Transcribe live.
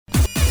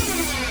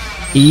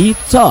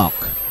E-Talk,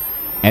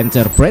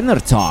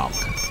 Entrepreneur Talk.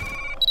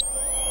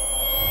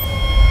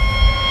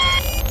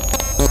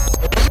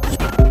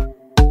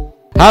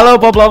 Halo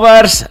Pop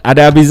Lovers,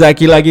 ada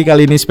Abizaki lagi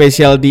kali ini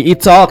spesial di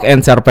E-Talk,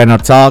 Entrepreneur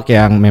Talk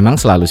yang memang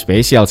selalu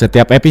spesial.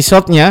 Setiap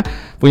episodenya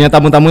punya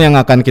tamu-tamu yang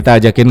akan kita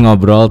ajakin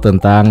ngobrol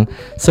tentang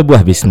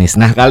sebuah bisnis.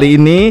 Nah kali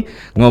ini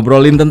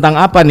ngobrolin tentang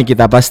apa nih?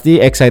 Kita pasti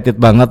excited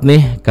banget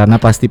nih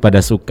karena pasti pada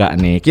suka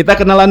nih. Kita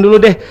kenalan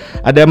dulu deh,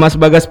 ada Mas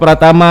Bagas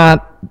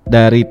Pratama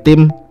dari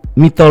tim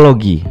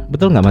Mitologi.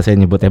 Betul nggak Mas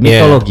saya nyebutnya?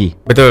 Mitologi.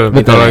 Betul,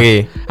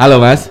 Mitologi. Ya? Halo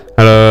Mas.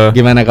 Halo.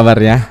 Gimana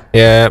kabarnya?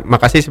 Ya,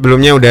 makasih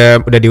sebelumnya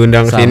udah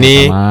diundang ke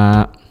sini.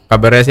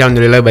 Kabarnya sih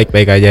alhamdulillah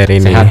baik-baik aja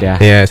hari ini. Sehat ya?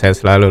 Iya, sehat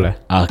selalu lah.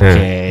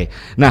 Oke.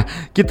 Nah,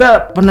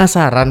 kita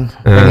penasaran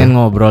pengen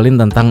ngobrolin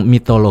tentang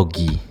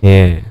mitologi.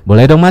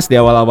 Boleh dong Mas di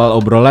awal-awal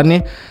obrolan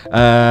nih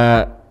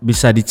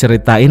bisa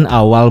diceritain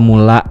awal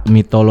mula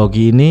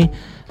mitologi ini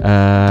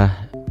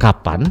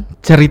kapan,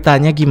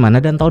 ceritanya gimana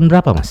dan tahun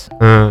berapa Mas?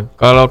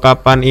 Kalau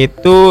kapan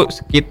itu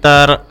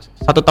sekitar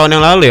 1 tahun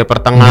yang lalu ya,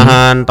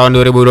 pertengahan tahun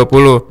 2020.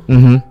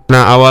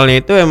 Nah awalnya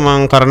itu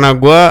emang karena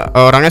gue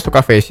orangnya suka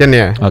fashion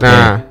ya.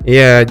 Nah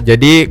iya,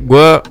 jadi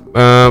gue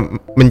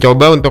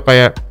mencoba untuk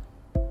kayak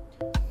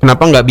kenapa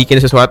nggak bikin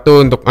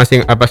sesuatu untuk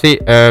ngasih apa sih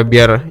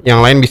biar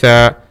yang lain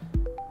bisa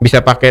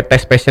pakai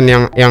tes fashion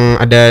yang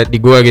ada di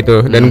gue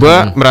gitu. Dan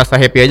gue merasa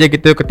happy aja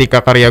gitu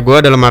ketika karya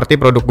gue, dalam arti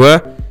produk gue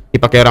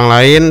dipakai orang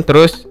lain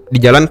terus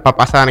di jalan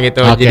papasan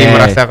gitu. Jadi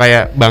merasa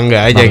kayak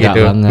bangga aja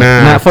gitu.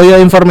 Nah, for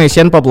your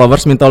information Pop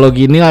Lovers,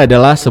 Mitologi ini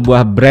adalah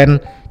sebuah brand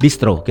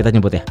distro kita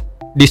nyebut ya.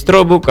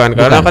 Distro bukan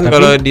karena kan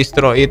kalau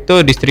distro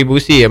itu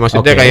distribusi ya,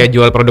 maksudnya kayak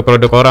jual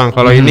produk-produk orang.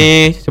 Kalau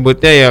ini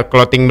sebutnya ya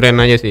clothing brand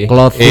aja sih.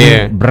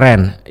 Clothing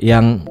brand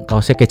yang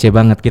kaosnya kece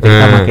banget kita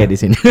pakai di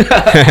sini.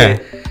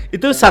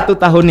 Itu 1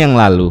 tahun yang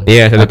lalu.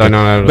 Iya, 1 tahun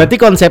yang lalu. Berarti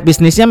konsep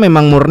bisnisnya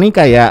memang murni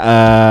kayak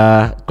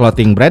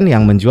clothing brand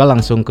yang menjual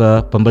langsung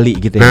ke pembeli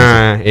gitu ya?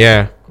 Nah,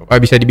 iya,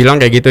 bisa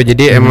dibilang kayak gitu.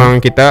 Jadi emang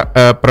kita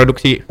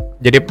produksi,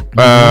 jadi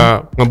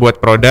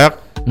ngebuat produk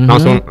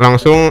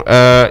langsung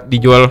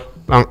dijual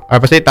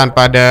apa sih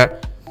tanpa ada.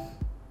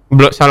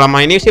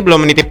 Selama ini sih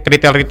belum menitip ke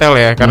retail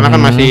ya, karena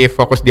kan masih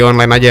fokus di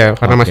online aja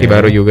karena masih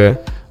baru juga.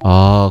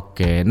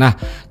 Oke, nah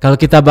kalau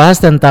kita bahas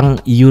tentang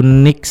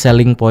unique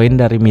selling point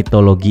dari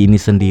Mitologi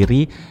ini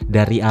sendiri,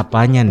 dari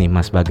apanya nih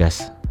Mas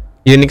Bagas?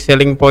 Unique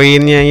selling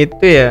point-nya itu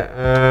ya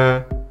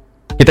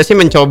kita sih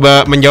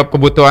mencoba menjawab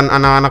kebutuhan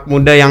anak-anak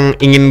muda yang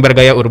ingin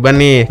bergaya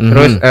urban nih,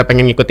 terus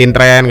pengen ngikutin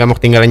tren, gak mau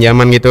ketinggalan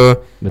zaman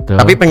gitu.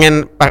 Betul. Tapi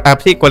pengen apa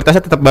sih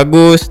kualitasnya tetap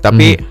bagus,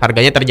 tapi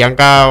harganya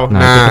terjangkau.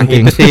 Nah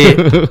itu sih,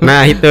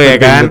 nah itu ya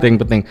kan.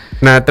 Penting.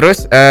 Nah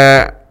terus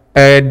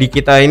di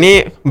kita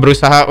ini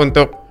berusaha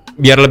untuk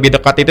biar lebih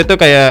dekat itu tuh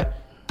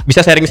kayak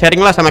bisa sharing-sharing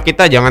lah sama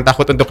kita, jangan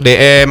takut untuk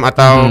DM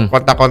atau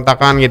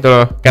kontak-kontakan gitu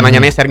loh. Kayak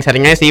nanya-nanya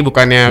sharing-sharingnya sih,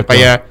 bukannya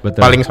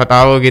paling so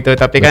tau gitu,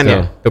 tapi kan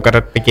ya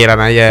tukar pikiran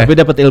aja. Tapi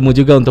dapat ilmu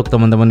juga untuk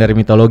teman-teman dari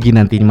Mitologi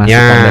nanti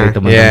masukan dari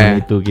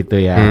teman-teman itu gitu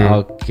ya.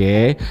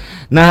 Oke.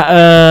 Nah,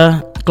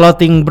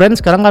 clothing brand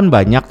sekarang kan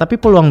banyak,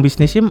 tapi peluang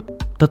bisnisnya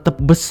tetap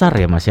besar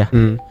ya Mas ya.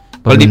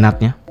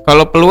 Peminatnya.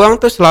 Kalau peluang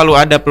tuh selalu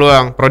ada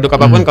peluang. Produk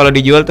apapun kalau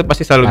dijual tuh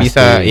pasti selalu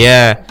bisa.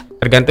 Ya,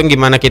 tergantung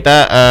gimana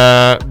kita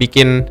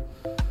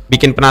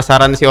bikin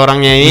penasaran si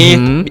orangnya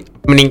ini,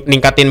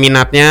 meningkatin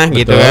minatnya. Betul.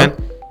 Gitu kan.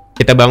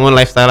 Kita bangun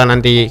lifestyle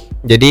nanti.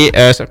 Jadi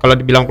kalau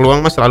dibilang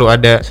peluang mas selalu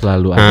ada.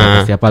 Selalu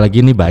ada. Pasti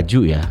apalagi ini baju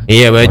ya.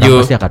 Iya, baju.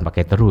 Orang pasti akan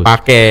pakai terus.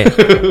 Pakai.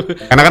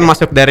 Karena kan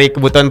masuk dari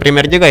kebutuhan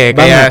primer juga ya,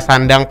 kayak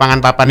sandang, pangan,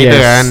 papan itu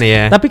kan.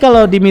 Iya. Tapi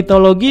kalau di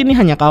Mitologi ini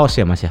hanya kaos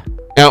ya mas ya?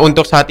 Ya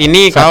untuk saat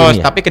ini kaos,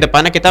 tapi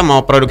kedepannya kita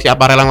mau produksi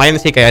aparel yang lain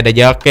sih, kayak ada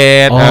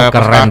jaket,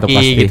 keren tuh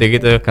pasti.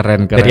 Gitu-gitu.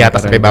 Keren. Dari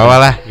atas sampai bawah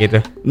lah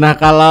gitu. Nah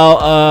kalau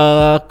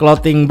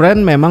clothing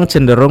brand memang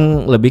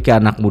cenderung lebih ke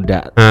anak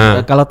muda.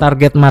 Kalau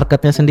target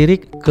marketnya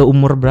sendiri ke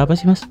umur berapa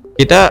sih mas?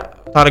 Kita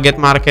target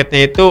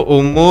marketnya itu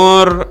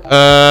umur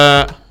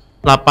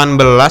 18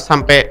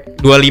 sampai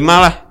 25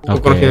 lah.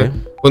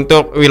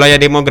 Untuk wilayah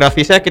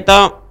demografisnya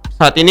kita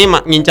saat ini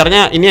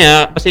ngincarnya ini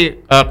ya pasti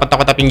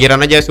kota-kota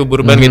pinggiran aja,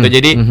 suburban gitu.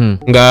 Jadi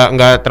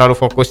nggak terlalu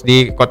fokus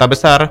di kota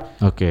besar.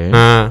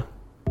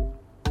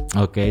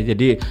 Oke,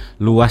 jadi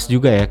luas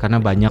juga ya karena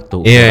banyak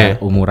tuh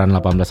umuran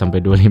 18 sampai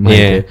 25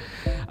 gitu.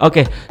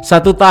 Oke, 1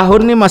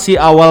 tahun nih masih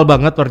awal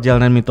banget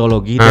perjalanan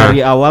Mitologi.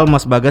 Dari awal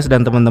Mas Bagas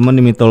dan teman-teman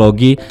di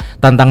Mitologi,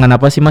 tantangan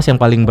apa sih Mas yang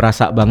paling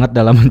berasa banget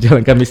dalam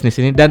menjalankan bisnis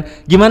ini, dan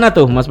gimana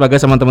tuh Mas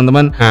Bagas sama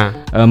teman-teman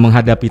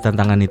menghadapi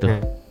tantangan itu?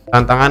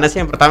 Tantangannya sih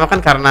yang pertama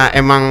kan karena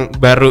emang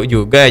baru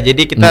juga, jadi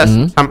kita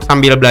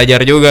sambil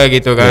belajar juga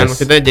gitu kan.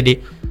 Maksudnya jadi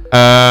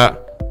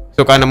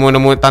suka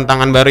nemu-nemu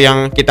tantangan baru yang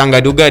kita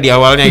nggak duga di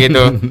awalnya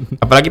gitu.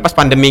 Apalagi pas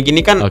pandemi gini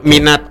kan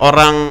minat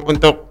orang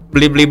untuk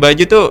beli-beli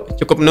baju tuh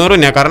cukup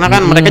menurun ya, karena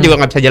kan mereka juga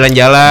nggak bisa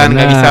jalan-jalan,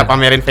 nggak bisa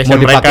pamerin fashion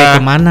mau mereka.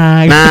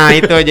 Kemana, gitu. Nah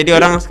itu jadi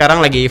orang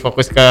sekarang lagi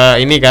fokus ke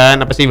ini kan,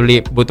 apa sih,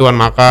 beli kebutuhan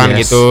makan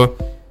gitu.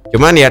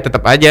 Cuman ya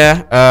tetap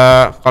aja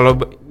kalau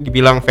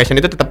dibilang fashion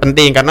itu tetap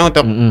penting, karena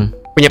untuk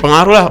punya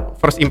pengaruh lah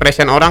first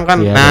impression orang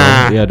kan.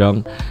 Iya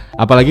dong.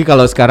 Apalagi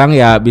kalau sekarang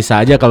ya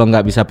bisa aja kalau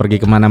nggak bisa pergi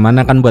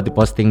kemana-mana kan buat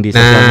diposting di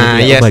sosial media.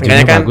 Iya,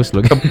 bajunya kan bagus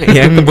loh.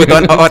 Iya,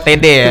 kebutuhan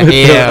OOTD ya.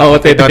 Iya,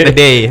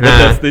 OOTD.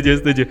 Nah,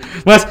 setuju.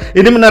 Mas,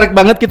 ini menarik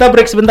banget. Kita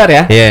break sebentar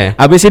ya. Iya.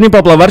 Abis ini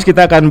Pop Lovers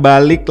kita akan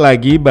balik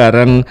lagi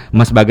bareng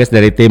Mas Bagas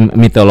dari tim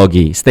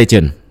Mitologi. Stay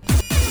tune.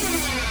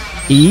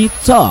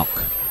 E-Talk,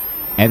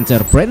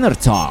 Entrepreneur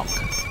Talk.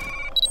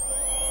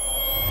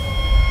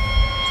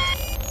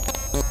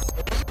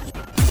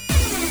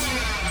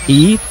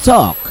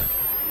 E-Talk,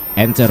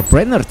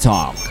 Entrepreneur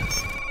Talk.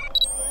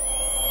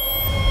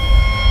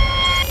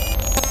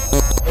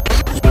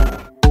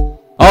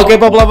 Oke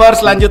Pop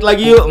Lovers, lanjut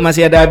lagi yuk.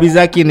 Masih ada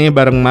Abizaki nih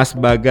bareng Mas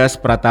Bagas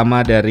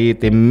Pratama dari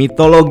tim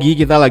Mitologi.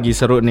 Kita lagi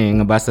seru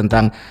nih ngebahas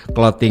tentang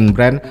clothing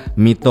brand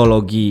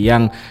Mitologi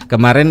yang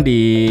kemarin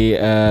di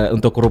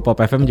untuk Kru Pop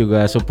FM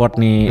juga support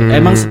nih.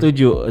 Emang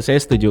setuju,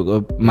 saya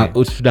setuju.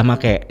 Sudah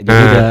make,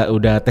 jadi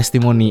udah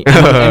testimoni.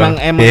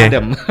 Emang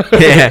adem.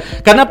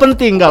 Karena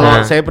penting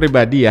kalau saya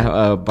pribadi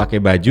ya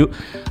pakai baju.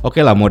 Oke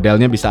lah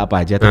modelnya bisa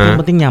apa aja, tapi yang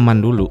penting nyaman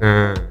dulu.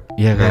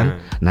 Iya kan?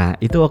 Nah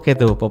itu oke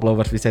tuh Pop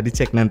Lovers bisa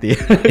dicek nanti.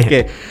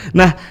 Oke.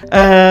 Nah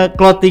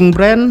clothing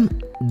brand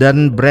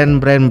dan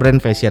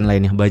brand fashion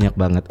lainnya banyak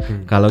banget.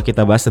 Kalau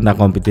kita bahas tentang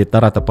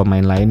kompetitor atau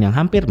pemain lain yang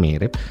hampir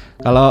mirip,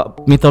 kalau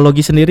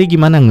Mitologi sendiri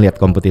gimana ngelihat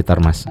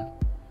kompetitor Mas?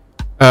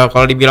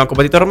 Kalau dibilang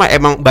kompetitor mah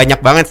emang banyak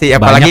banget sih.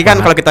 Apalagi kan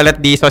kalau kita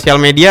lihat di sosial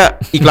media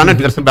iklannya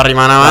tersebar di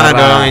mana-mana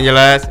dong yang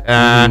jelas.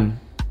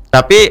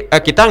 Tapi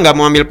kita nggak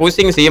mau ambil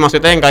pusing sih.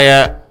 Maksudnya yang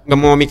kayak nggak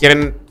mau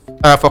mikirin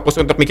fokus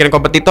untuk mikirin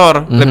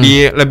kompetitor,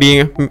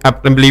 lebih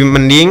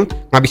mending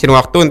ngabisin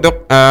waktu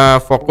untuk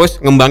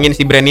fokus ngembangin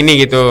si brand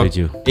ini gitu.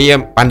 Setuju.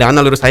 Iya, pandangan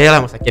lurus saya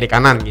lah, masa kiri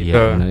kanan gitu.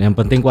 Iya, bener. Yang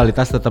penting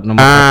kualitas tetap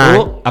nomor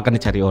satu, akan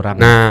dicari orang.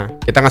 Nah,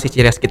 kita ngasih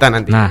ciri khas kita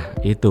nanti. Nah,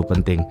 itu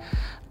penting.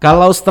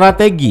 Kalau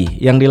strategi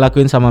yang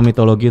dilakuin sama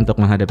Mitologi untuk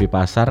menghadapi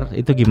pasar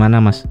itu gimana,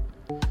 Mas?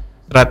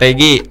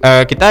 Strategi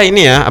kita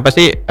ini ya, apa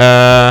sih?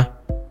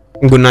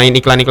 Gunain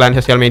iklan-iklan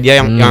sosial media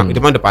yang itu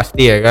mah udah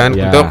pasti ya kan,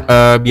 untuk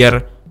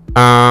biar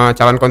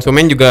calon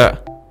konsumen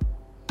juga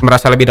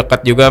merasa lebih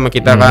dekat juga sama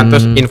kita kan.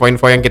 Terus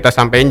info-info yang kita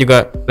sampaikan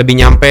juga lebih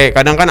nyampe.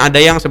 Kadang kan ada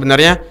yang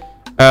sebenarnya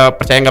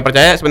percaya nggak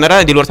percaya,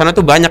 sebenarnya di luar sana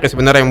tuh banyak ya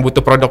sebenarnya yang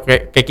butuh produk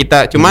kayak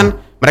kita. Cuman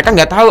mereka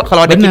nggak tahu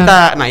kalau ada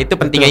kita. Nah itu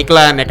pentingnya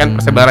iklan ya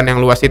kan, persebaran yang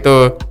luas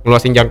itu,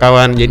 ngeluasin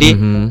jangkauan. Jadi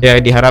ya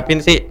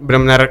diharapin sih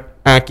benar-benar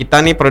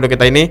kita nih, produk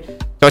kita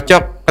ini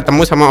cocok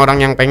ketemu sama orang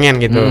yang pengen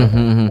gitu.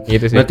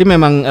 Gitu sih. Berarti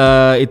memang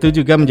itu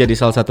juga menjadi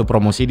salah satu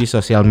promosi di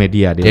sosial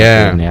media di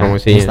ya.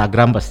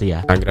 Instagram pasti ya.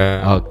 Instagram.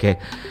 Oke.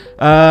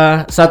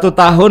 1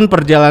 tahun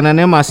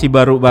perjalanannya masih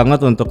baru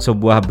banget untuk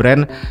sebuah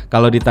brand.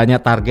 Kalau ditanya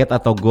target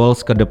atau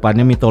goals ke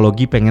depannya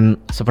Mitologi pengen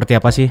seperti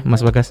apa sih Mas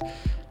Bagas?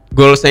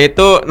 Goalsnya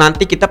itu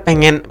nanti kita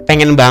pengen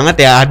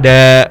banget ya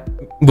ada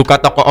buka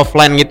toko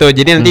offline gitu.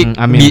 Jadi nanti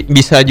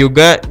bisa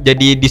juga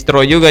jadi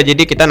distro juga.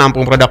 Jadi kita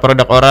nampung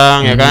produk-produk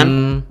orang ya kan.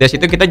 Dari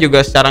situ kita juga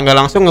secara nggak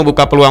langsung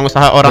ngebuka peluang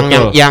usaha orang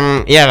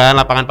yang ya kan,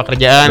 lapangan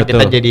pekerjaan.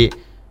 Kita jadi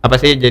apa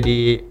sih?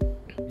 Jadi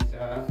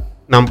bisa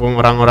nampung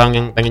orang-orang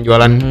yang pengen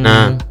jualan.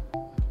 Nah,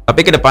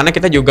 tapi kedepannya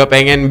kita juga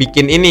pengen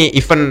bikin ini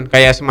event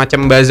kayak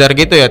semacam bazar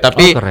gitu ya.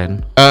 Tapi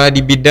di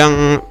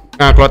bidang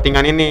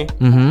clothingan ini.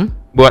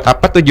 Buat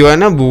apa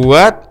tujuannya?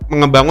 Buat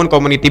ngebangun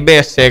community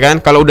base ya kan.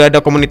 Kalau udah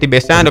ada community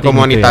base-nya, ada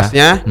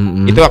komunitasnya,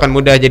 itu akan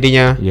mudah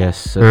jadinya.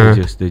 Yes,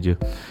 setuju.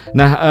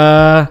 Nah,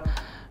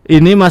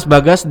 ini Mas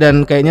Bagas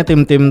dan kayaknya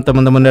tim-tim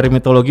teman-teman dari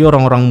Mitologi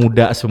orang-orang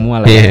muda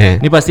semua lah.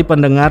 Ini pasti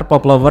pendengar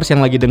Pop Lovers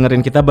yang lagi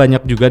dengerin kita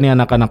banyak juga nih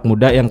anak-anak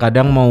muda yang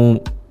kadang mau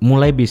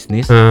mulai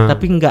bisnis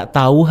tapi nggak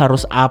tahu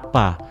harus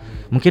apa.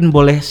 Mungkin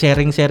boleh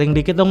sharing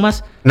dikit dong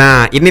Mas.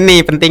 Nah ini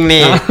nih penting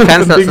nih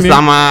kan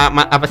selama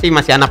apa sih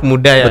masih anak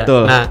muda ya.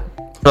 Betul. Nah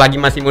selagi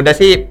masih muda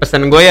sih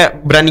pesan gue ya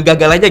berani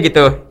gagal aja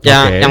gitu.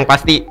 Yang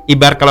pasti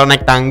ibarat kalau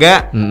naik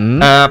tangga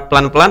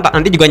pelan-pelan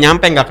nanti juga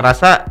nyampe, nggak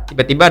kerasa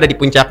tiba-tiba ada di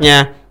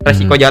puncaknya.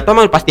 Resiko jatuh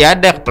mah pasti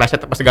ada,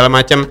 kepleset apa segala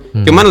macam.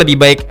 Cuman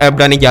lebih baik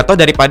berani jatuh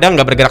daripada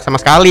nggak bergerak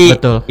sama sekali.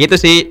 Betul. Itu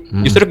sih.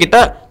 Justru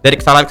kita dari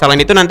kesalahan-kesalahan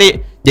itu nanti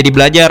jadi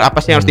belajar apa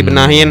sih yang harus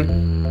dibenahin.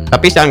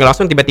 Tapi secara nggak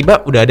langsung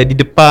tiba-tiba udah ada di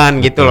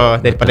depan gitu loh,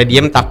 daripada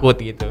diem takut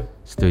gitu.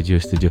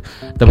 Setuju.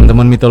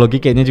 Teman-teman Mitologi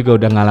kayaknya juga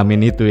udah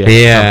ngalamin itu ya.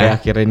 Sampai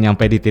akhirnya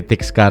nyampe di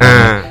titik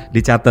sekarang.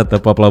 Dicatat tuh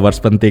Pop Lovers,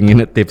 penting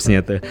ini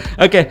tipsnya tuh.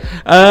 Oke,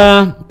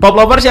 Pop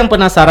Lovers yang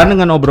penasaran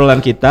dengan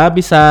obrolan kita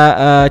bisa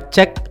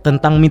cek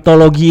tentang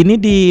Mitologi ini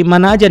di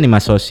mana aja nih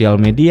Mas? Sosial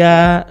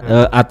media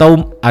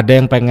atau ada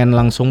yang pengen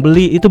langsung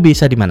beli itu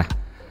bisa di mana?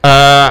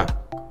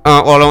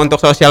 Kalau untuk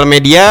sosial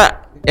media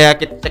ya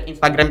kita cek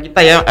Instagram kita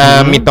ya,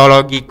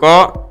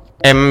 Mitologiko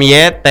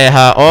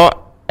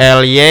MYTHOLYGOCO.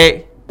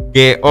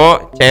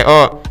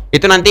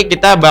 Itu nanti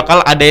kita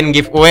bakal adain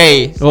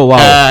giveaway.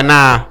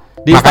 Nah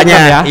di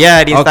makanya Instagram,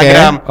 ya di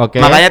Instagram.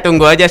 Makanya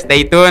tunggu aja,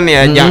 stay tune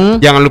ya.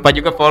 Jangan lupa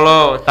juga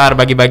follow, ntar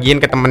bagi-bagiin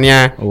ke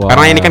temennya.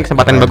 Karena ini kan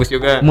kesempatan bagus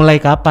juga. Mulai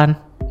kapan?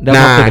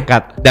 waktu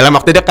dekat. Dalam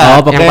waktu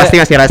dekat. Oh, yang pasti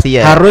ngasih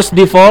rahasia. Harus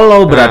di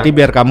follow berarti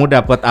biar kamu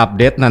dapat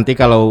update nanti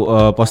kalau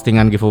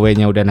postingan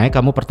giveaway-nya udah naik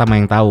kamu pertama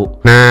yang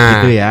tahu.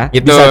 Nah, gitu ya.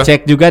 Gitu. Bisa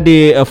cek juga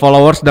di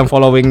followers dan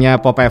followingnya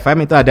Pop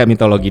FM itu ada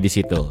mitologi di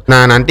situ.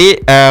 Nah nanti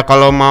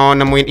kalau mau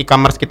nemuin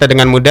e-commerce kita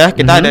dengan mudah,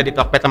 kita ada di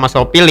Tokped sama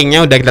Shopee,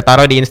 linknya udah kita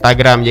taruh di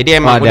Instagram. Jadi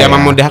emang udah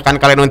memudahkan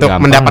kalian untuk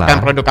gampang mendapatkan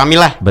lah. produk kami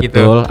lah. Betul,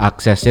 gitu.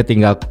 Aksesnya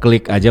tinggal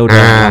klik aja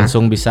udah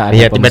langsung bisa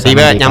ada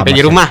tiba-tiba nyampe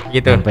di rumah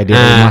gitu. Sampai di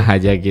rumah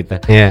aja gitu.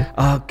 Iya.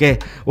 Oke,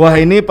 wah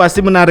ini pasti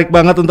menarik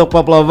banget untuk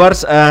Pop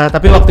Lovers.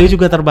 Tapi waktunya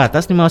juga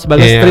terbatas nih Mas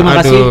Bagas. Terima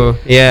kasih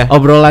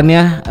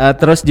obrolannya.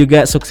 Terus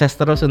juga sukses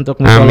terus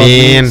untuk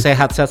mitologi.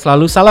 Sehat-sehat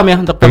selalu. Salam ya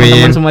untuk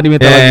teman-teman semua di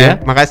mitologi ya.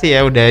 Makasih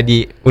ya udah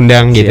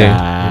diundang gitu.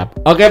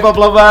 Oke Pop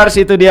Lovers,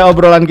 itu dia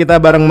obrolan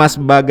kita bareng Mas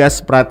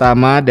Bagas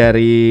Pratama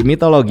dari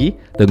Mitologi.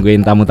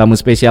 Tungguin tamu-tamu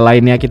spesial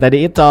lainnya kita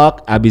di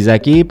E-Talk.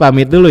 Abizaki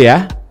pamit dulu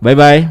ya.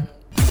 Bye-bye.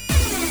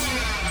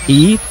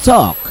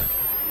 E-Talk,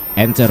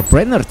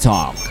 Entrepreneur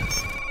Talk.